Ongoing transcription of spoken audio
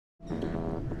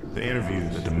The interview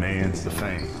that demands the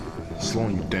fame,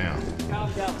 slowing you down.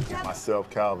 Myself,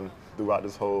 Calvin, throughout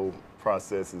this whole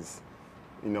process is,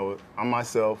 I'm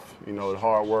myself, the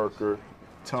hard worker,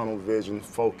 tunnel vision,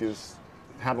 focus,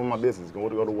 handle my business, go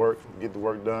to work, get the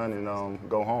work done, and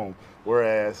go home.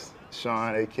 Whereas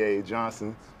Sean, a.k.a.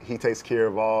 Johnson, he takes care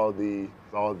of all the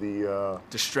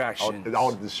distractions.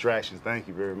 All the distractions. Thank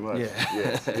you very much.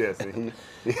 Yeah. Yes, and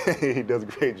he does a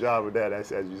great job of that,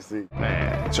 as you see.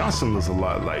 Man, Johnson looks a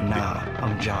lot like Nah,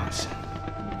 I'm Johnson.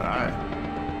 All right.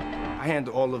 I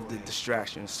handle all of the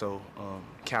distractions so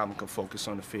Calvin can focus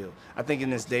on the field. I think in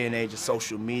this day and age of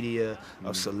social media,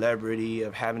 of celebrity,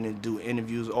 of having to do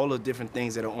interviews, all the different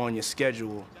things that are on your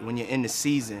schedule, when you're in the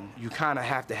season, you kind of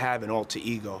have to have an alter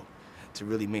ego to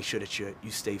really make sure that you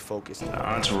stay focused. The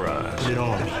entourage. Put it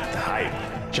on me. The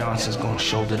hype. Johnson's gonna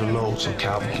shoulder the load so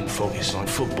Calvin can focus on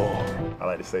football. I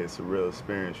like to say it's a real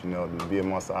experience, to be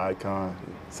amongst an icon,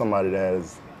 somebody that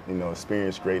has,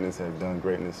 experienced greatness, has done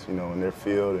greatness, in their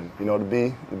field, and,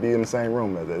 to be in the same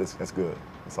room as that, that's good.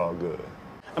 It's all good.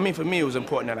 I mean, for me, it was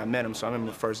important that I met him. So I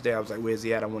remember the first day, I was like, where's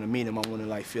he at? I want to meet him. I want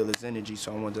to, feel his energy.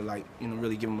 So I wanted to,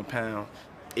 really give him a pound.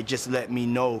 It just let me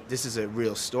know this is a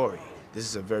real story. This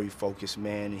is a very focused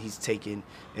man, and he's taking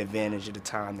advantage of the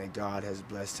time that God has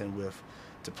blessed him with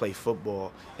to play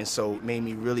football. And so it made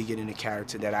me really get into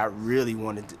character that I really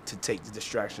wanted to take the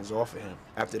distractions off of him.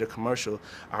 After the commercial,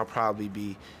 I'll probably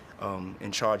be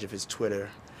in charge of his Twitter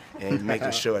and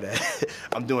making sure that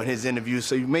I'm doing his interviews.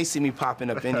 So you may see me popping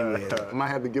up anywhere. I might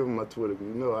have to give him my Twitter,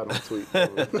 because I don't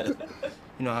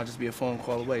tweet. I'll just be a phone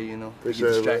call away, Appreciate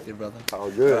get distracted, it, brother. All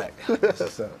good. All right. That's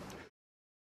what's up.